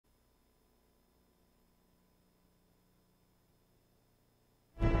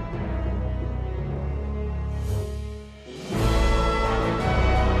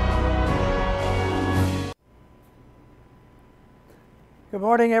Good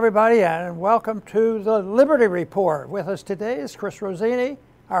morning, everybody, and welcome to the Liberty Report. With us today is Chris Rossini,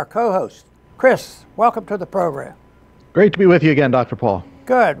 our co-host. Chris, welcome to the program. Great to be with you again, Dr. Paul.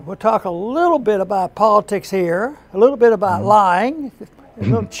 Good. We'll talk a little bit about politics here, a little bit about lying, a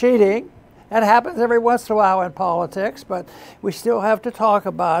little cheating. That happens every once in a while in politics, but we still have to talk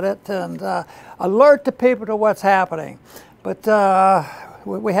about it and alert the people to what's happening. But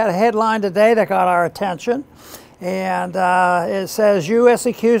we had a headline today that got our attention, and it says, U.S.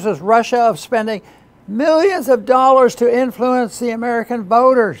 accuses Russia of spending millions of dollars to influence the American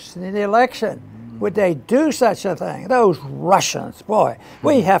voters in the election. Would they do such a thing? Those Russians, boy,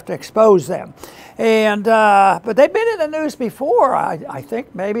 we have to expose them. And but they've been in the news before. I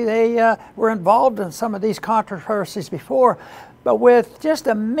think maybe they were involved in some of these controversies before. But with just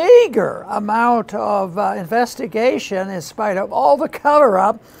a meager amount of investigation, in spite of all the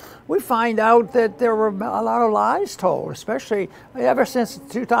cover-up, we find out that there were a lot of lies told, especially ever since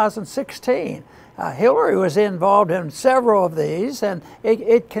 2016. Hillary was involved in several of these, and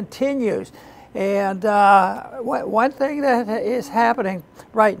it continues. And one thing that is happening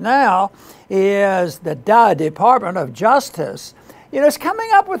right now is the Department of Justice, is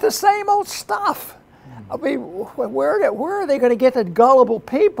coming up with the same old stuff. I mean, where are they going to get the gullible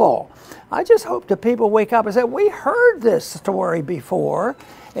people? I just hope the people wake up and say, we heard this story before,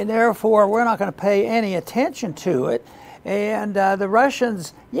 and therefore we're not going to pay any attention to it. And the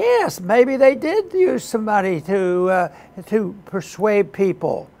Russians, yes, maybe they did use somebody to persuade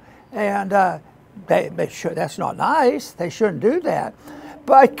people. And they should. That's not nice. They shouldn't do that.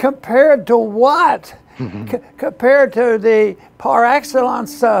 But compared to what? Compared to the par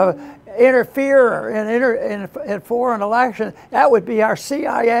excellence interferer in foreign elections, that would be our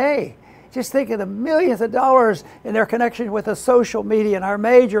CIA. Just think of the millions of dollars in their connection with the social media and our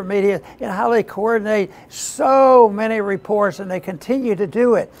major media and how they coordinate so many reports, and they continue to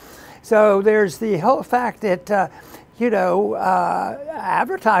do it. So there's the whole fact that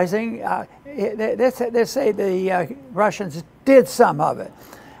advertising, they say the Russians did some of it.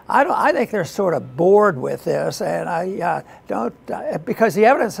 I think they're sort of bored with this, and I don't, because the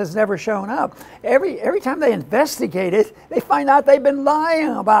evidence has never shown up. Every time they investigate it, they find out they've been lying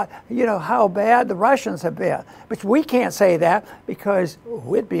about, how bad the Russians have been. But we can't say that because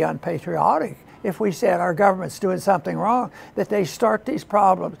we'd be unpatriotic if we said our government's doing something wrong, that they start these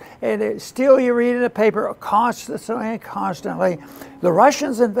problems. And still you read in the paper constantly, the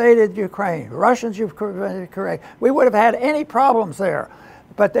Russians invaded Ukraine, the Russians invaded Ukraine. We would have had any problems there,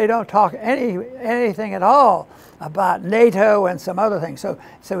 but they don't talk anything at all about NATO and some other things. So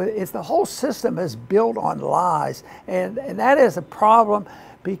it's the whole system is built on lies, and that is a problem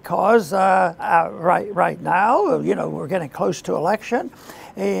because right now, we're getting close to election.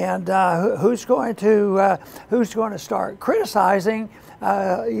 And who's going to start criticizing,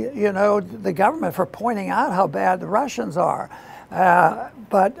 the government for pointing out how bad the Russians are?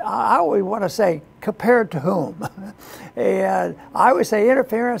 But I always want to say, compared to whom? And I would say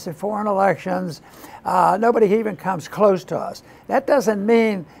interference in foreign elections, nobody even comes close to us. That doesn't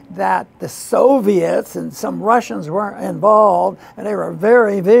mean that the Soviets and some Russians weren't involved, and they were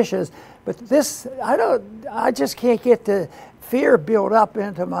very vicious. But this, I just can't get the fear built up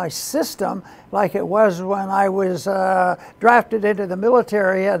into my system like it was when I was drafted into the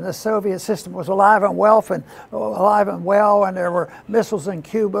military, and the Soviet system was alive and well, and there were missiles in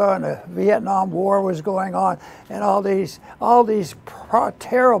Cuba, and the Vietnam War was going on, and all these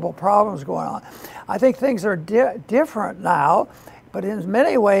terrible problems going on. I think things are different now, but in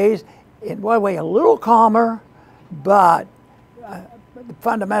many ways, in one way, a little calmer, but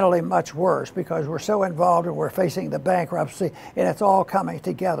fundamentally much worse, because we're so involved and we're facing the bankruptcy, and it's all coming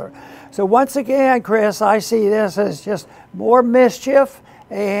together. So once again, Chris, I see this as just more mischief,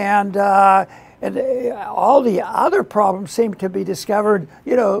 and all the other problems seem to be discovered,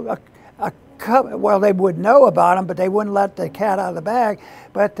 well, they would know about them, but they wouldn't let the cat out of the bag.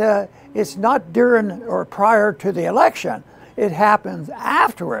 But it's not during or prior to the election. It happens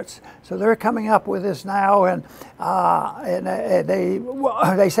afterwards. So they're coming up with this now, and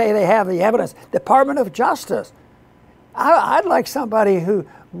they say they have the evidence. Department of Justice. I'd like somebody who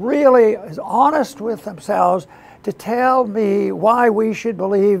really is honest with themselves to tell me why we should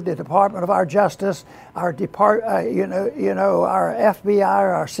believe the Department of our Justice, our our FBI,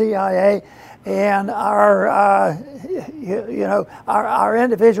 our CIA, and our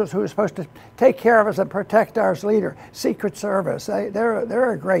individuals who are supposed to take care of us and protect our leader, Secret Service.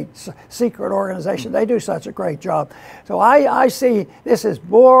 They're a great secret organization. They do such a great job. So I see this as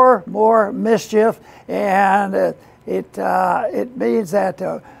more mischief, and it means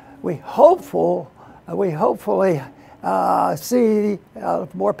that we hopefully see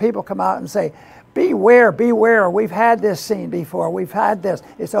more people come out and say, beware, beware, we've had this scene before, we've had this,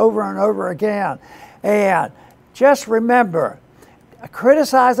 it's over and over again. And just remember,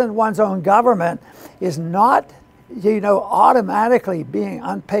 criticizing one's own government is not, automatically being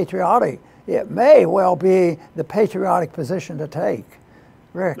unpatriotic. It may well be the patriotic position to take.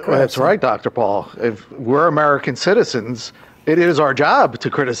 Well, that's right, Dr. Paul. If we're American citizens, it is our job to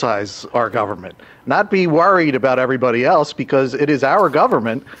criticize our government, not be worried about everybody else, because it is our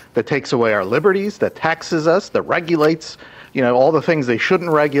government that takes away our liberties, that taxes us, that regulates, all the things they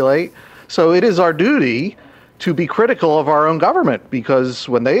shouldn't regulate. So it is our duty to be critical of our own government, because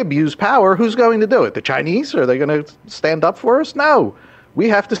when they abuse power, who's going to do it? The Chinese? Are they going to stand up for us? No. We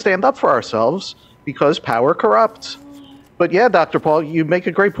have to stand up for ourselves because power corrupts. But yeah, Dr. Paul, you make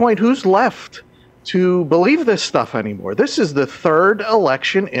a great point. Who's left to believe this stuff anymore? This is the third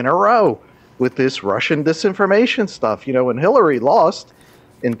election in a row with this Russian disinformation stuff. When Hillary lost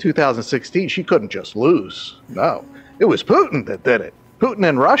in 2016, she couldn't just lose. No, it was Putin that did it. Putin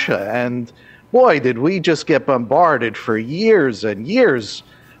and Russia. And boy, did we just get bombarded for years and years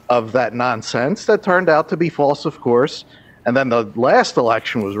of that nonsense that turned out to be false, of course. And then the last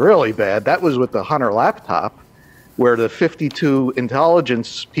election was really bad. That was with the Hunter laptop, where the 52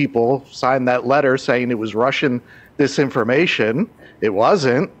 intelligence people signed that letter saying it was Russian disinformation. It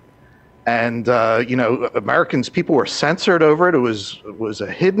wasn't. And, Americans, people were censored over it. It was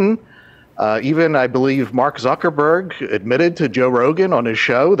a hidden. Even, I believe, Mark Zuckerberg admitted to Joe Rogan on his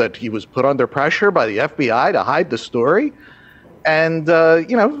show that he was put under pressure by the FBI to hide the story. And,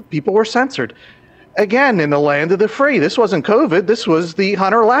 people were censored. Again, in the land of the free. This wasn't COVID. This was the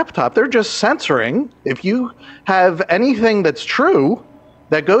Hunter laptop. They're just censoring. If you have anything that's true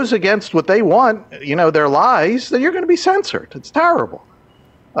that goes against what they want, their lies, then you're going to be censored. It's terrible.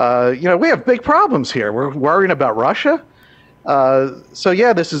 We have big problems here. We're worrying about Russia. So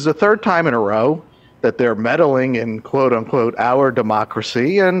yeah, this is the third time in a row that they're meddling in, quote unquote, our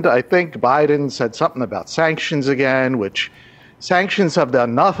democracy. And I think Biden said something about sanctions again, which sanctions have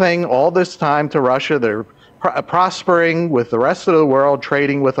done nothing all this time to Russia. They're prospering with the rest of the world,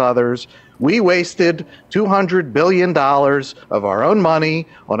 trading with others. We wasted $200 billion of our own money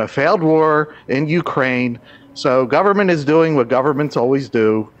on a failed war in Ukraine. So government is doing what governments always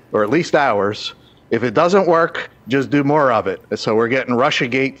do, or at least ours. If it doesn't work, just do more of it. So we're getting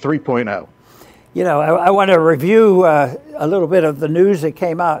Russiagate 3.0. I want to review a little bit of the news that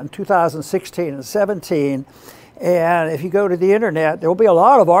came out in 2016 and 17. And if you go to the internet, there will be a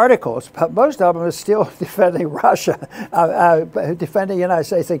lot of articles, but most of them are still defending Russia, defending the United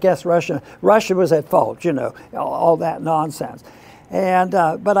States against Russia. Russia was at fault, all that nonsense. And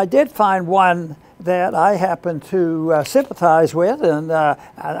but I did find one that I happen to sympathize with, and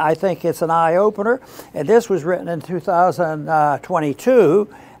I think it's an eye-opener. And this was written in 2022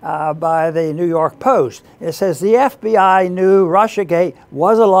 by the New York Post. It says, the FBI knew Russiagate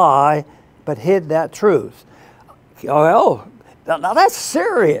was a lie, but hid that truth. Well, now that's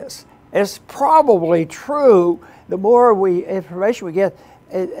serious. It's probably true. The more information we get,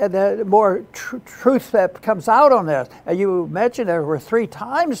 the more truth that comes out on this. And you mentioned there were 3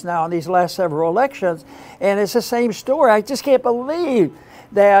 times now in these last several elections, and it's the same story. I just can't believe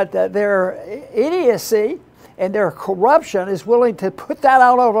that their idiocy and their corruption is willing to put that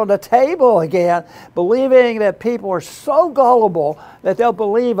out on the table again, believing that people are so gullible that they'll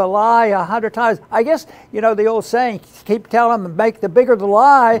believe a lie 100 times. I guess, the old saying, keep telling them, make the bigger the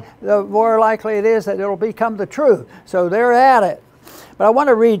lie, the more likely it is that it'll become the truth. So they're at it. But I want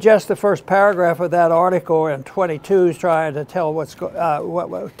to read just the first paragraph of that article in 22 is trying to tell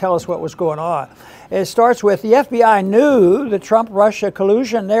tell us what was going on. It starts with, the FBI knew the Trump-Russia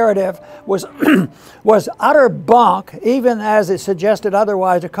collusion narrative was was utter bunk, even as it suggested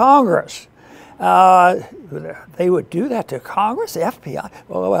otherwise to Congress. They would do that to Congress, the FBI?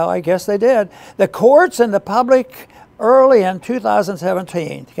 Well, I guess they did. The courts and the public early in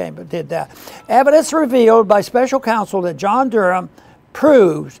 2017 did that. Evidence revealed by special counsel that John Durham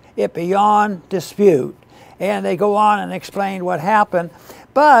proves it beyond dispute. And they go on and explain what happened.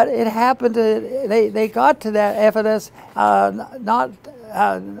 But it happened they got to that evidence some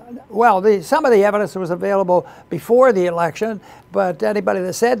of the evidence was available before the election, but anybody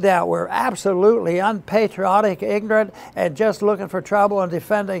that said that were absolutely unpatriotic, ignorant, and just looking for trouble and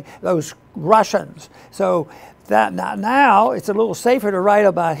defending those Russians. So that now it's a little safer to write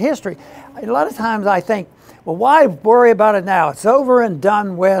about history. A lot of times I think, well, why worry about it now? It's over and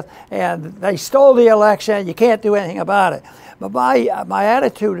done with, and they stole the election. You can't do anything about it. But my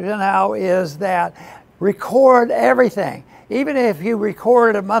attitude now is that record everything. even if you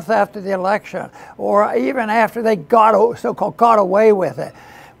recorded a month after the election, or even after they so-called got away with it,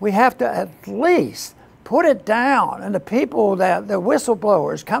 we have to at least put it down, and the people, the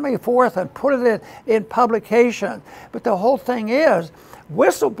whistleblowers coming forth and put it in publication. But the whole thing is,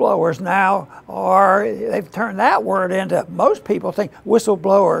 whistleblowers now they've turned that word into, most people think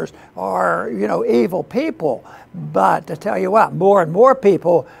whistleblowers are, evil people. But to tell you what, more and more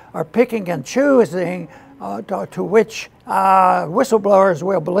people are picking and choosing to which whistleblowers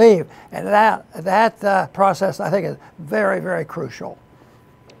will believe. And that process, I think, is very, very crucial.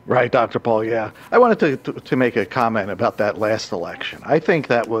 Right, Dr. Paul, yeah. I wanted to make a comment about that last election. I think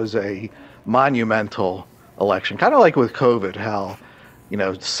that was a monumental election, kind of like with COVID, how,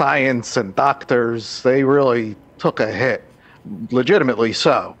 science and doctors, they really took a hit, legitimately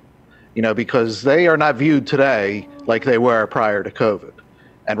so, because they are not viewed today like they were prior to COVID,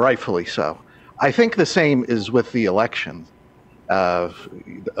 and rightfully so. I think the same is with the election of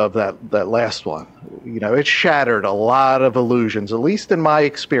that last one. It shattered a lot of illusions, at least in my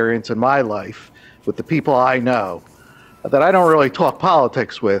experience in my life with the people I know that I don't really talk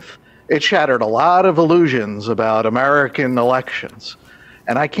politics with. It shattered a lot of illusions about American elections.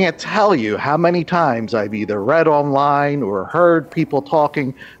 And I can't tell you how many times I've either read online or heard people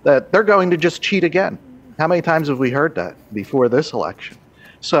talking that they're going to just cheat again. How many times have we heard that before this election?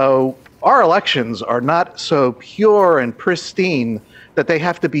 So our elections are not so pure and pristine that they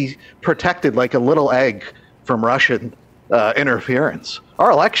have to be protected like a little egg from Russian interference.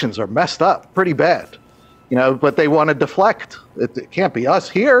 Our elections are messed up pretty bad, but they want to deflect. It can't be us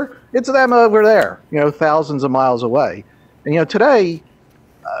here. It's them over there, thousands of miles away. And, today,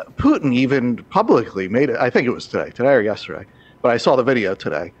 Putin even publicly made it, I think it was today or yesterday, but I saw the video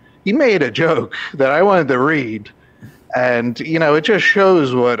today. He made a joke that I wanted to read. And, it just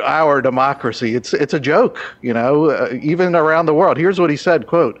shows what our democracy, it's a joke, even around the world. Here's what he said,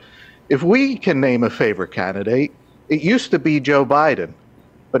 quote, "If we can name a favorite candidate, it used to be Joe Biden,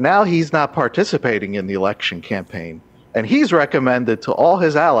 but now he's not participating in the election campaign. And he's recommended to all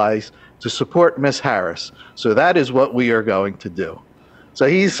his allies to support Miss Harris. So that is what we are going to do." So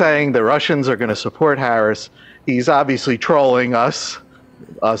he's saying the Russians are going to support Harris. He's obviously trolling us,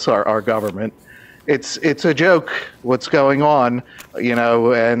 our government. It's a joke what's going on,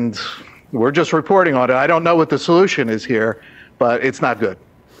 and we're just reporting on it. I don't know what the solution is here, but it's not good.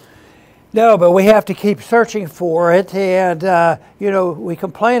 No, but we have to keep searching for it, and we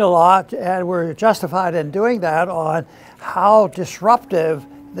complain a lot, and we're justified in doing that, on how disruptive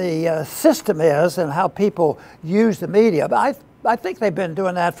the system is and how people use the media. But I think they've been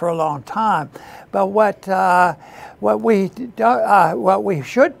doing that for a long time. But what we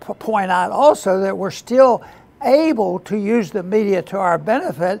should point out also, that we're still able to use the media to our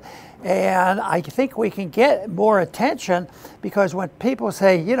benefit, and I think we can get more attention, because when people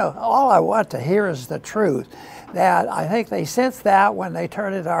say, all I want to hear is the truth, that I think they sense that when they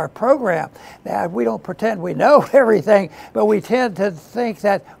turn into our program, that we don't pretend we know everything, but we tend to think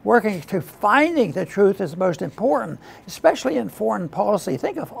that working to finding the truth is most important, especially in foreign policy.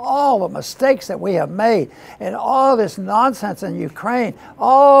 Think of all the mistakes that we have made, and all this nonsense in Ukraine,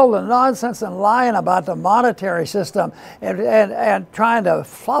 all the nonsense and lying about the monetary system, and trying to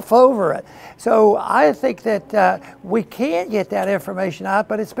fluff over it. So I think that we can get that information out,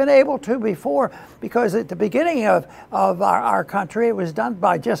 but it's been able to before, because at the beginning of our country, it was done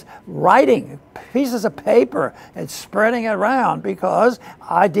by just writing pieces of paper and spreading it around, because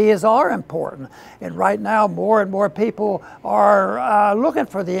ideas are important. And right now, more and more people are looking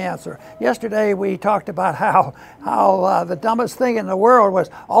for the answer. Yesterday, we talked about how the dumbest thing in the world was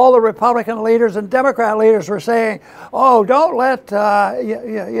all the Republican leaders and Democrat leaders were saying, "Oh, don't let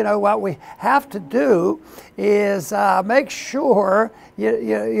what we have to do is make sure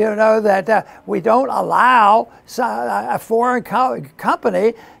that we don't allow a foreign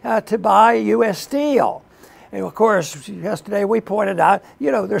company to buy U.S. steel." And of course, yesterday we pointed out,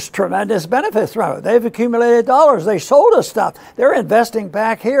 there's tremendous benefits from it. They've accumulated dollars. They sold us stuff. They're investing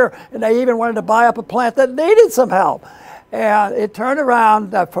back here, and they even wanted to buy up a plant that needed some help. And it turned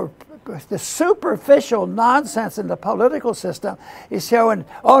around for the superficial nonsense in the political system is showing,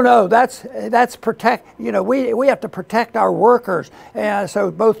 oh no, that's protect, we have to protect our workers. And so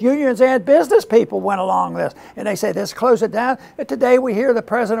both unions and business people went along this, and they say, let's close it down. And today we hear the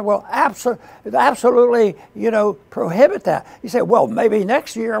president will absolutely, prohibit that. You say, well, maybe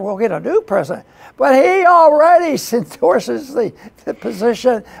next year we'll get a new president. But he already endorses the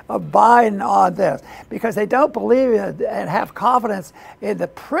position of Biden on this, because they don't believe in and have confidence in the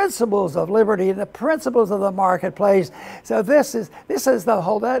principle principles of liberty, the principles of the marketplace. So this is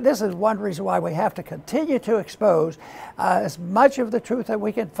one reason why we have to continue to expose as much of the truth that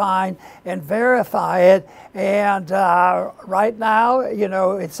we can find and verify it. And right now, you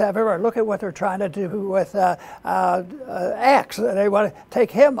know, it's everywhere. Look at what they're trying to do with X. They want to take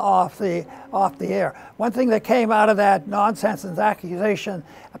him off the air. One thing that came out of that nonsense and accusation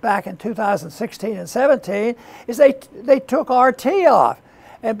back in 2016 and 17 is they took RT off.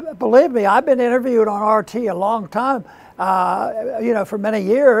 And believe me, I've been interviewed on RT a long time, you know, for many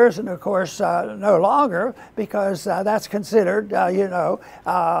years, and of course no longer, because that's considered, you know,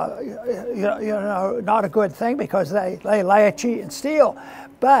 not a good thing, because they lie, cheat, and steal.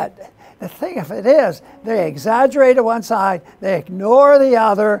 But the thing of it is, they exaggerate to one side, they ignore the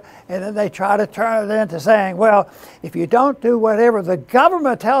other, and then they try to turn it into saying, well, if you don't do whatever the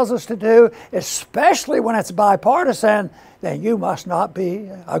government tells us to do, especially when it's bipartisan, then you must not be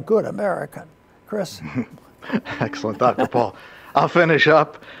a good American. Chris? Excellent, Dr. Paul. I'll finish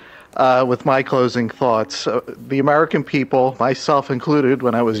up with my closing thoughts. The American people, myself included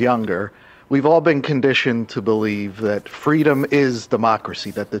when I was younger, we've all been conditioned to believe that freedom is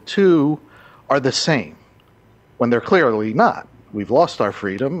democracy, that the two are the same, when they're clearly not. We've lost our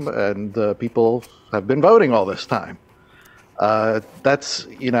freedom, and people have been voting all this time. That's,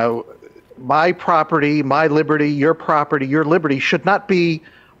 you know, my property, my liberty, your property, your liberty should not be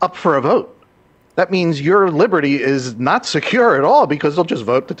up for a vote. That means your liberty is not secure at all, because they'll just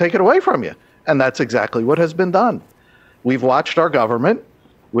vote to take it away from you. And that's exactly what has been done. We've watched our government,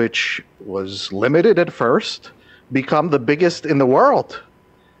 which was limited at first, become the biggest in the world,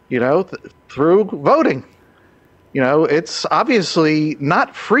 you know, through voting. You know, it's obviously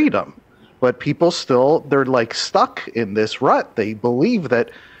not freedom, but people still, they're like stuck in this rut. They believe that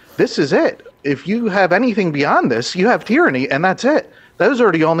this is it. If you have anything beyond this, you have tyranny, and that's it. Those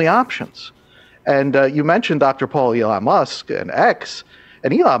are the only options. And you mentioned, Dr. Paul, Elon Musk and X.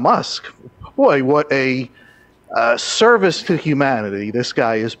 And Elon Musk, boy, what a service to humanity this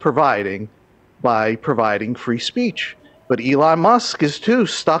guy is providing by providing free speech. But Elon Musk is too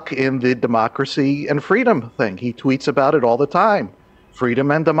stuck in the democracy and freedom thing. He tweets about it all the time. Freedom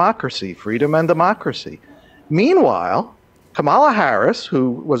and democracy, freedom and democracy. Meanwhile, Kamala Harris,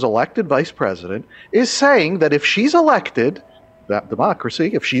 who was elected vice president, is saying that if she's elected, that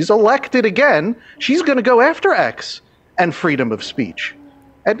democracy, if she's elected again, she's going to go after X and freedom of speech.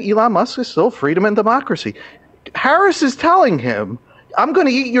 And Elon Musk is still freedom and democracy. Harris is telling him, I'm going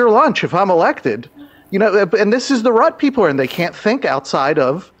to eat your lunch if I'm elected. You know, and this is the rut people are in. They can't think outside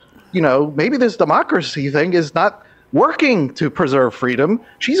of, you know, maybe this democracy thing is not working to preserve freedom.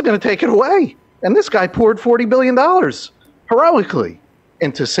 She's going to take it away. And this guy poured $40 billion heroically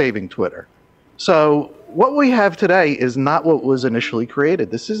into saving Twitter. So what we have today is not what was initially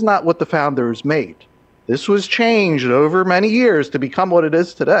created. This is not what the founders made. This was changed over many years to become what it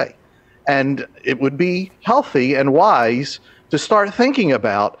is today. And it would be healthy and wise to start thinking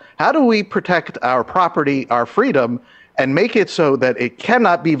about how do we protect our property, our freedom, and make it so that it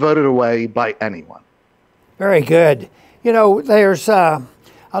cannot be voted away by anyone. Very good. You know, there's a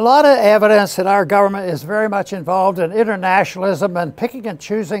lot of evidence that our government is very much involved in internationalism and picking and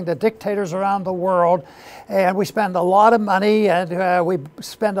choosing the dictators around the world. And we spend a lot of money, and we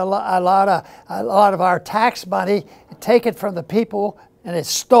spend a lot of our tax money, take it from the people, and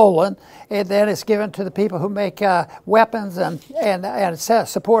it's stolen, and then it's given to the people who make weapons and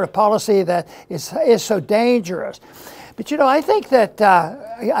support a policy that is so dangerous. But you know, I think that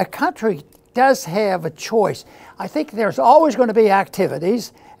a country does have a choice. I think there's always going to be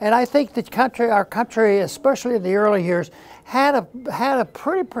activities, and I think that our country, especially in the early years, had a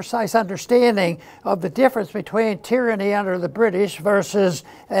pretty precise understanding of the difference between tyranny under the British versus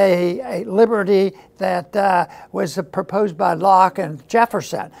a liberty that was proposed by Locke and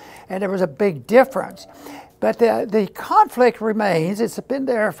Jefferson, and there was a big difference. But the conflict remains. It's been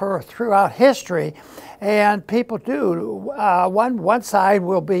there throughout history, and people do. One side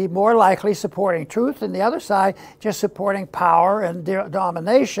will be more likely supporting truth, and the other side just supporting power and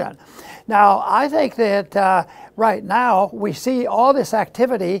domination. Now, I think that right now we see all this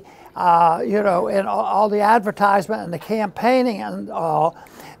activity, you know, and all the advertisement and the campaigning and all.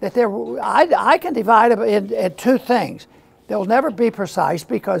 That I can divide them in two things. They'll never be precise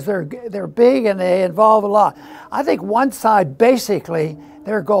because they're big and they involve a lot. I think one side, basically,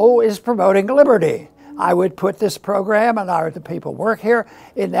 their goal is promoting liberty. I would put this program and the people work here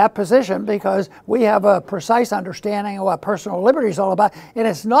in that position because we have a precise understanding of what personal liberty is all about. And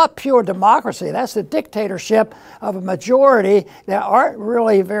it's not pure democracy. That's the dictatorship of a majority that aren't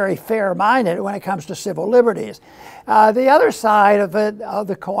really very fair-minded when it comes to civil liberties. The other side of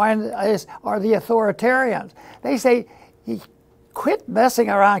the coin are the authoritarians. They say, quit messing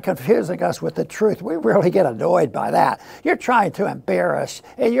around confusing us with the truth. We really get annoyed by that. You're trying to embarrass,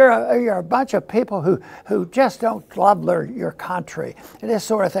 and you're a bunch of people who just don't love your country and this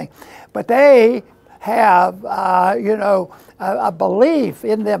sort of thing. But they have, a belief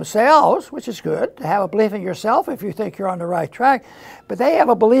in themselves, which is good to have a belief in yourself if you think you're on the right track. But they have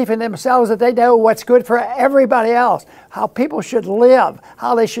a belief in themselves that they know what's good for everybody else, how people should live,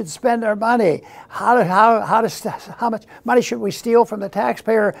 how they should spend their money, how much money should we steal from the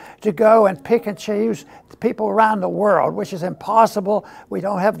taxpayer to go and pick and choose people around the world, which is impossible. We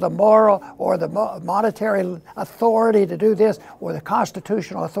don't have the moral or the monetary authority to do this, or the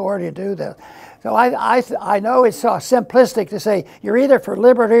constitutional authority to do this. So I know it's simplistic to say you're either for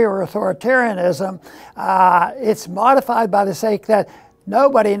liberty or authoritarianism. It's modified by the sake that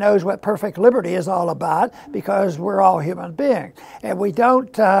nobody knows what perfect liberty is all about because we're all human beings. And we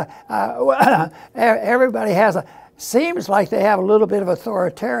don't, everybody seems like they have a little bit of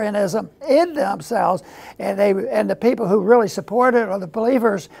authoritarianism in themselves, and the people who really support it are the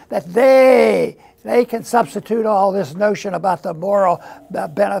believers that they can substitute all this notion about the moral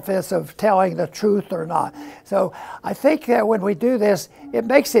benefits of telling the truth or not. So I think that when we do this, it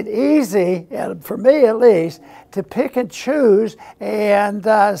makes it easy, and for me at least, to pick and choose and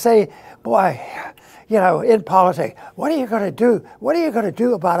say, boy, in politics, what are you going to do? What are you going to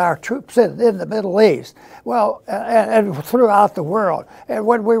do about our troops in the Middle East? Well, and throughout the world, and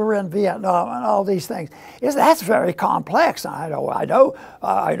when we were in Vietnam and all these things, that's very complex. I know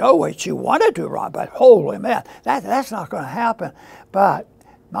what you want to do, Ron, but holy man, that's not going to happen. But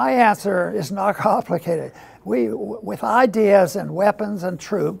my answer is not complicated. With ideas and weapons and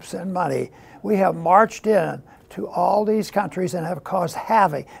troops and money, we have marched in to all these countries and have caused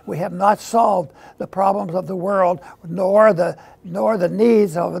havoc. We have not solved the problems of the world, nor the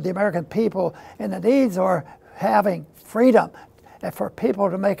needs of the American people. And the needs are having freedom and for people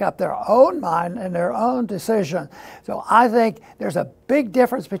to make up their own mind and their own decision. So I think there's a big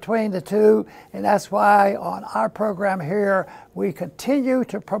difference between the two, and that's why on our program here, we continue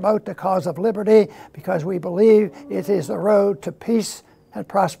to promote the cause of liberty because we believe it is the road to peace and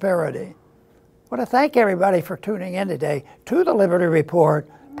prosperity. I want to thank everybody for tuning in today to the Liberty Report.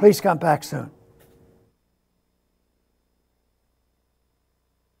 Please come back soon.